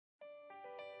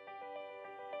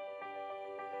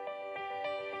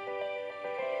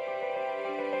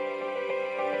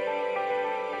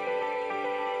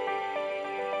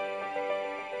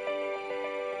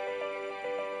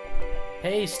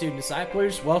Hey, student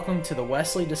disciplers, welcome to the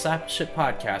Wesley Discipleship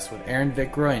Podcast with Aaron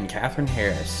Vickroy and Catherine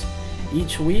Harris.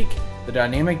 Each week, the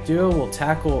dynamic duo will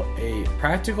tackle a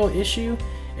practical issue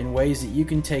in ways that you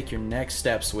can take your next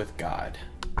steps with God.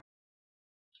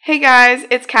 Hey guys,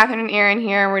 it's Catherine and Aaron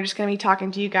here, and we're just going to be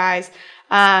talking to you guys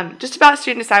just about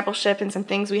student discipleship and some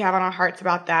things we have on our hearts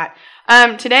about that.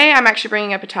 Today, I'm actually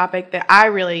bringing up a topic that I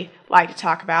really like to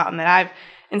talk about and that I've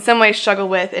in some ways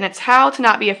struggled with, and it's how to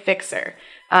not be a fixer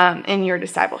in your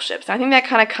discipleship. So I think that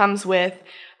kind of comes with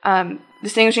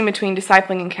distinguishing between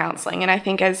discipling and counseling. And I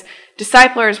think as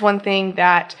disciplers, one thing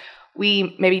that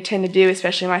we maybe tend to do,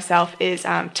 especially myself, is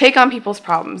take on people's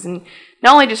problems and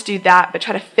not only just do that, but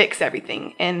try to fix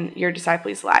everything in your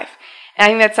disciplee's life. And I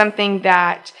think that's something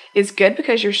that is good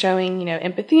because you're showing,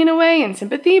 empathy in a way and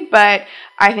sympathy, but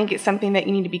I think it's something that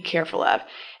you need to be careful of.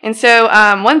 And so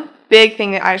one big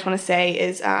thing that I just want to say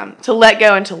is to let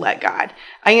go and to let God.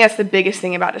 I think that's the biggest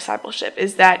thing about discipleship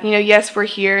is that, yes, we're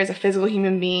here as a physical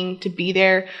human being to be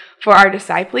there for our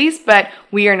disciples, but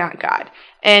we are not God.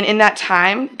 And in that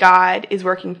time, God is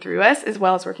working through us as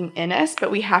well as working in us,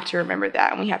 but we have to remember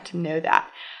that and we have to know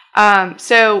that.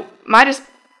 So my just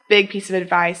big piece of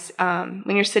advice,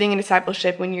 when you're sitting in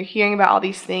discipleship, when you're hearing about all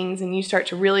these things and you start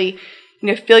to really,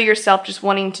 feel yourself just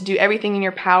wanting to do everything in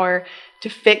your power to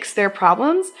fix their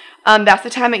problems, that's the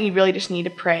time that you really just need to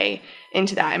pray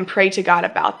into that and pray to God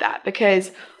about that,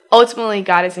 because ultimately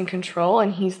God is in control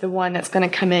and he's the one that's going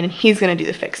to come in and he's going to do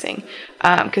the fixing,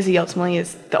 because he ultimately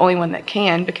is the only one that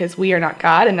can, because we are not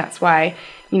God, and that's why,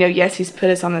 yes, he's put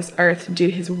us on this earth to do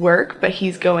his work, but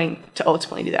he's going to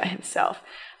ultimately do that himself.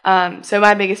 So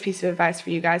my biggest piece of advice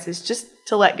for you guys is just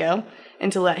to let go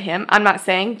and to let him. I'm not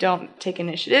saying don't take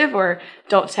initiative or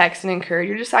don't text and encourage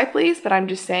your disciples, but I'm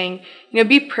just saying,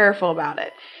 be prayerful about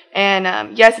it.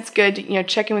 And yes, it's good to,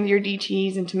 check in with your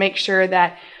DTs and to make sure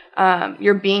that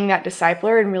you're being that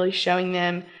discipler and really showing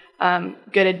them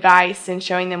good advice and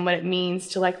showing them what it means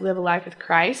to live a life with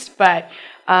Christ. But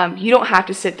you don't have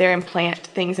to sit there and plant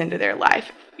things into their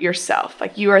life yourself.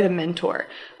 You are the mentor,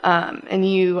 and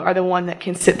you are the one that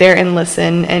can sit there and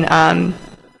listen and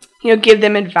give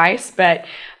them advice, but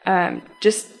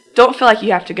just don't feel like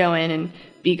you have to go in and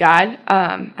be God.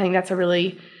 I think that's a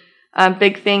really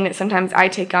big thing that sometimes I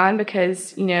take on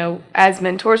because, as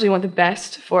mentors, we want the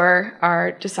best for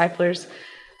our disciples'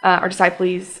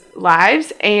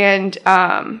 lives, and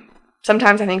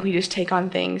sometimes I think we just take on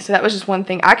things. So that was just one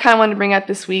thing I kind of wanted to bring up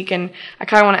this week, and I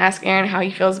kind of want to ask Aaron how he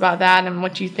feels about that and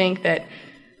what you think that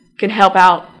can help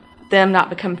out them not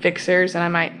become fixers, and I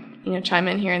might chime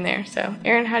in here and there. So,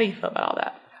 Aaron, how do you feel about all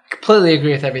that? Completely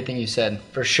agree with everything you said,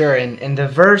 for sure. And the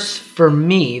verse for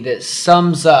me that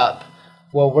sums up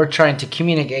what we're trying to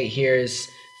communicate here is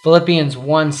Philippians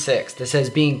 1:6 that says,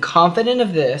 being confident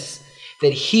of this,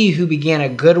 that he who began a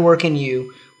good work in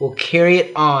you will carry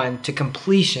it on to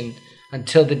completion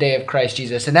until the day of Christ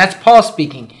Jesus. And that's Paul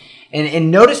speaking.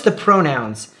 And notice the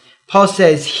pronouns. Paul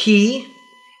says he,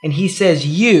 and he says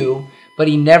you, but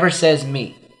he never says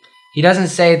me. He doesn't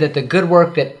say that the good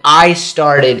work that I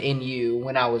started in you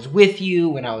when I was with you,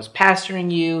 when I was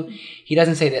pastoring you, he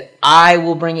doesn't say that I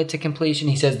will bring it to completion.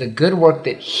 He says the good work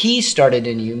that he started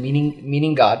in you,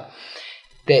 meaning God,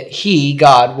 that he,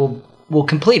 God, will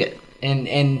complete it.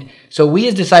 And so we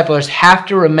as disciplers have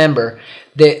to remember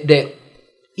that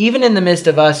even in the midst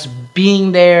of us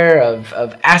being there, of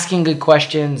asking good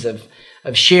questions, of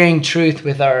sharing truth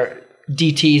with our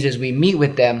DTs as we meet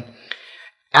with them,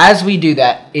 as we do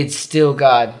that, it's still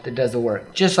God that does the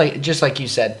work, just like you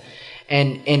said.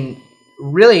 And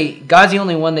really, God's the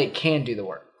only one that can do the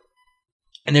work.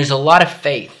 And there's a lot of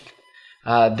faith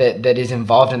that is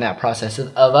involved in that process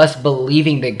of us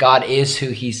believing that God is who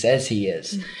he says he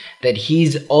is, that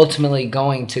he's ultimately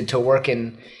going to work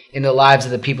in the lives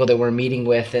of the people that we're meeting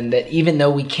with, and that even though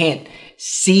we can't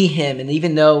see him, and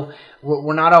even though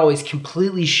we're not always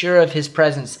completely sure of his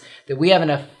presence, that we have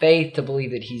enough faith to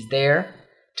believe that he's there,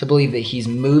 to believe that he's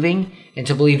moving, and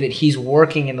to believe that he's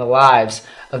working in the lives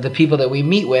of the people that we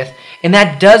meet with. And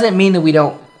that doesn't mean that we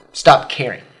don't stop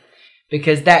caring,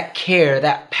 because that care,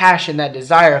 that passion, that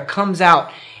desire comes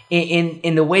out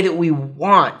in the way that we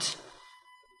want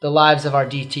the lives of our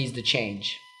DTs to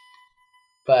change.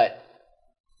 But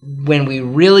when we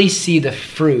really see the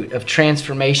fruit of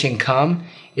transformation come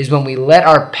is when we let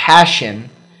our passion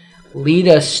lead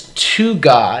us to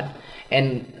God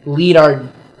and lead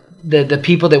the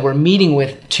people that we're meeting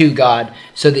with to God,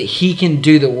 so that he can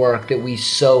do the work that we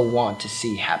so want to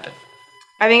see happen.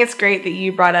 I think it's great that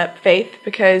you brought up faith,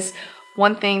 because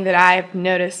one thing that I've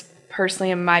noticed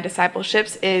personally in my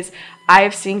discipleships is I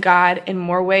have seen God in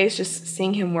more ways, just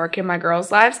seeing him work in my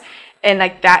girls' lives. And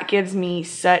like that gives me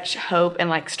such hope and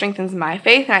like strengthens my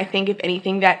faith. And I think if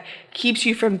anything, that keeps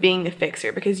you from being the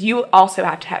fixer, because you also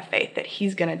have to have faith that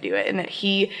he's going to do it and that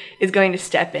he is going to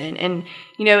step in. And,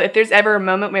 you know, if there's ever a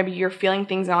moment maybe you're feeling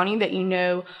things on you that you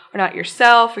know are not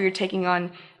yourself, or you're taking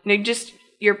on, you know, just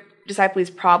your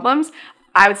disciple's problems,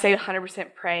 I would say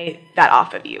 100% pray that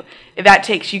off of you. If that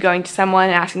takes you going to someone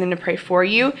and asking them to pray for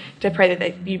you, to pray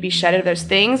that you be shed of those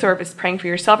things, or if it's praying for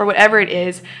yourself or whatever it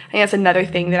is, I think that's another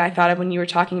thing that I thought of when you were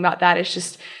talking about that. It's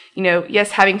just, you know,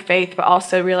 yes, having faith, but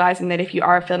also realizing that if you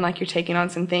are feeling like you're taking on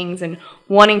some things and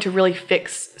wanting to really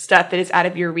fix stuff that is out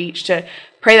of your reach, to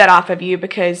pray that off of you,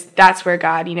 because that's where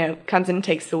God, you know, comes in and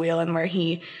takes the wheel, and where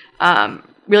he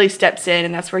really steps in.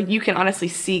 And that's where you can honestly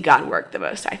see God work the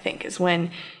most, I think, is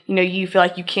when, you know, you feel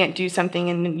like you can't do something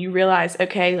and then you realize,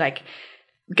 okay, like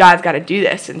God's got to do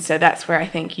this. And so that's where I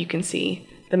think you can see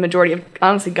the majority of,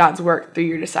 honestly, God's work through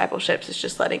your discipleships is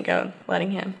just letting go,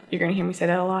 letting him. You're going to hear me say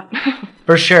that a lot.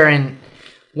 For sure. And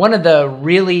one of the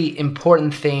really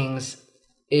important things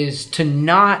is to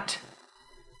not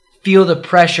feel the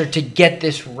pressure to get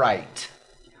this right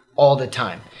all the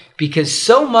time. Because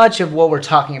so much of what we're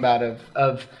talking about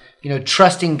of you know,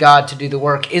 trusting God to do the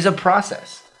work is a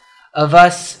process of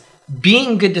us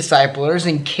being good disciplers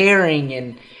and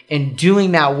caring and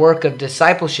doing that work of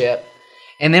discipleship.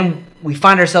 And then we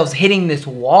find ourselves hitting this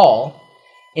wall,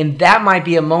 and that might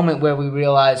be a moment where we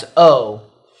realize, oh,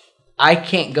 I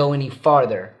can't go any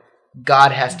farther.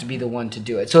 God has to be the one to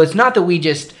do it. So it's not that we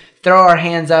just throw our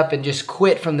hands up and just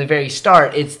quit from the very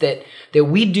start. It's that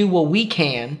we do what we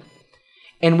can.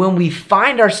 And when we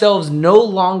find ourselves no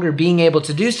longer being able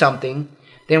to do something,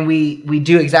 then we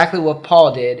do exactly what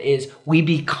Paul did, is we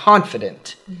be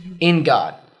confident in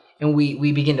God. And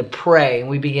we begin to pray, and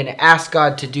we begin to ask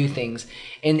God to do things.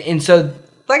 And so,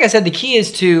 like I said, the key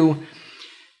is to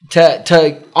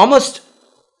almost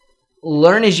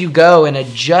learn as you go and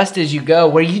adjust as you go,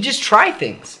 where you just try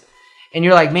things. And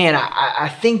you're like, man, I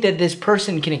think that this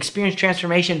person can experience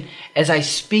transformation as I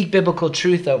speak biblical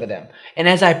truth over them, and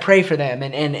as I pray for them,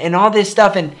 and all this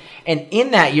stuff. And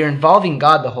in that, you're involving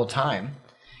God the whole time.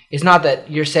 It's not that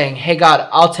you're saying, hey, God,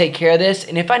 I'll take care of this,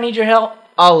 and if I need your help,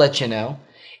 I'll let you know.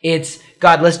 It's,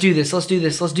 God, let's do this, let's do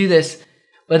this, let's do this.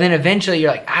 But then eventually you're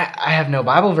like, I have no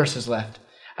Bible verses left.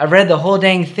 I've read the whole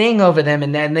dang thing over them,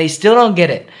 and then they still don't get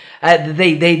it.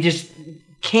 They just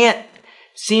can't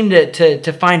seem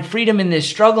to find freedom in this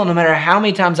struggle, no matter how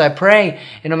many times I pray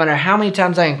and no matter how many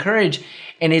times I encourage.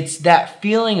 And it's that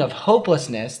feeling of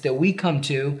hopelessness that we come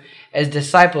to as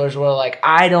disciplers, where like,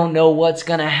 I don't know what's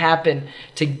going to happen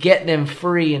to get them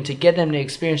free and to get them to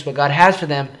experience what God has for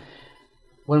them.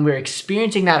 When we're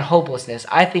experiencing that hopelessness,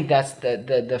 I think that's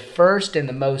the first and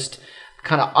the most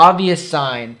kind of obvious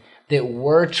sign that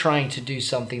we're trying to do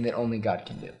something that only God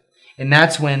can do. And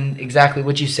that's when, exactly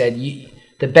what you said,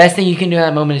 the best thing you can do in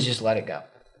that moment is just let it go.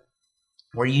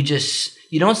 Where you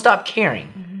don't stop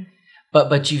caring,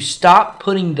 but you stop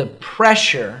putting the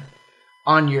pressure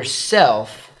on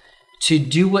yourself to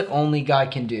do what only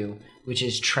God can do, which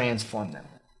is transform them.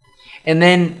 And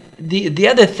then the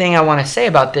other thing I want to say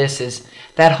about this is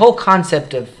that whole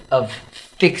concept of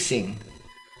fixing.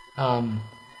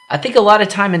 I think a lot of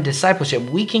time in discipleship,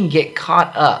 we can get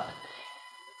caught up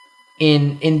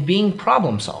in being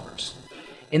problem solvers.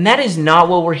 And that is not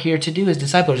what we're here to do as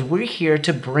disciples. We're here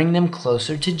to bring them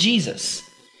closer to Jesus.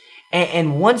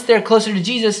 And once they're closer to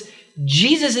Jesus,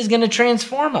 Jesus is going to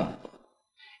transform them.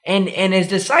 And as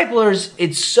disciplers,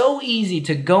 it's so easy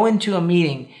to go into a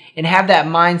meeting and have that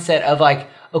mindset of like,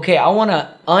 okay, I want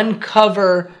to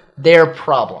uncover their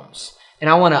problems. And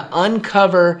I want to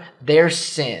uncover their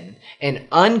sin and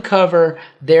uncover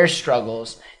their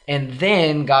struggles. And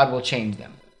then God will change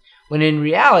them. When in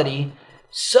reality,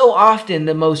 so often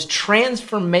the most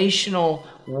transformational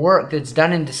work that's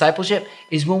done in discipleship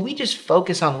is when we just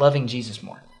focus on loving Jesus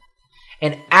more.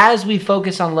 And as we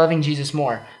focus on loving Jesus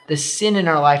more, the sin in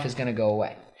our life is going to go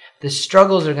away. The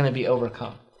struggles are going to be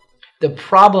overcome. The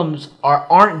problems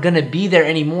aren't going to be there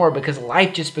anymore, because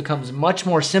life just becomes much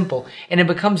more simple, and it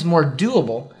becomes more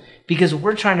doable because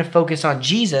we're trying to focus on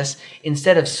Jesus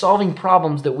instead of solving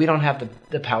problems that we don't have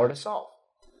the power to solve.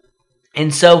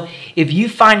 And so if you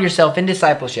find yourself in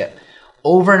discipleship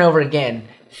over and over again,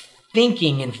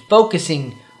 thinking and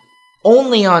focusing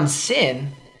only on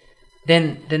sin,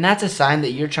 then that's a sign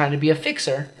that you're trying to be a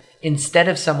fixer instead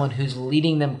of someone who's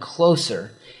leading them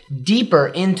closer, deeper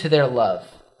into their love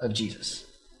of Jesus.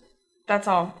 That's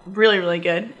all really, really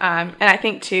good. And I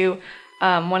think too,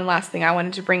 one last thing I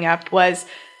wanted to bring up was,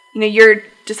 your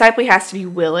disciple has to be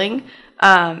willing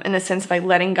in the sense of like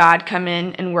letting God come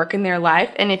in and work in their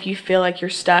life. And if you feel like you're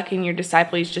stuck and your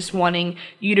disciplee is just wanting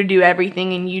you to do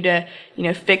everything and you to,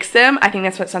 fix them, I think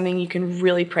that's something you can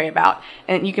really pray about.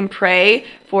 And you can pray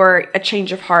for a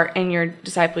change of heart in your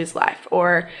disciplee's life,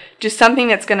 or just something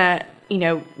that's going to,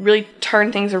 really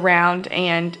turn things around,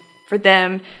 and for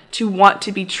them to want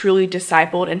to be truly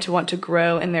discipled and to want to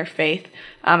grow in their faith.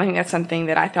 I think that's something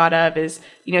that I thought of is,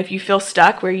 if you feel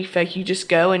stuck where you feel like you just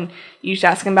go and you just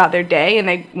ask them about their day and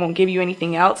they won't give you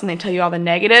anything else and they tell you all the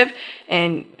negative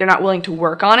and they're not willing to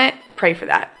work on it, pray for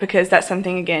that, because that's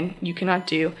something, again, you cannot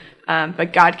do,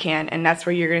 but God can, and that's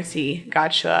where you're going to see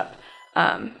God show up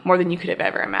more than you could have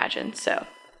ever imagined. So,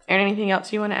 Aaron, anything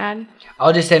else you want to add?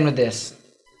 I'll just end with this.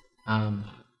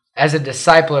 As a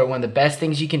discipler, one of the best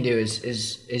things you can do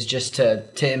is just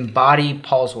to embody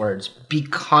Paul's words. Be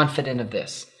confident of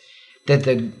this, that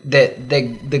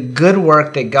the good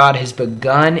work that God has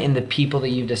begun in the people that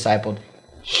you've discipled,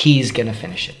 He's going to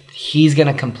finish it. He's going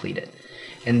to complete it.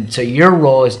 And so your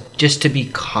role is just to be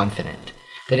confident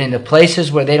that in the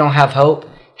places where they don't have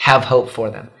hope for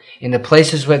them. In the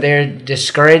places where they're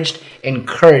discouraged,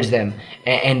 encourage them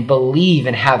and believe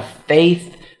and have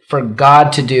faith for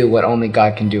God to do what only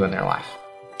God can do in their life.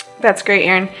 That's great,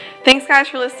 Aaron. Thanks, guys,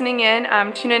 for listening in.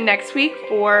 Tune in next week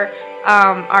for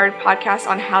our podcast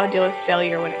on how to deal with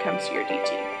failure when it comes to your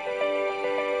DT.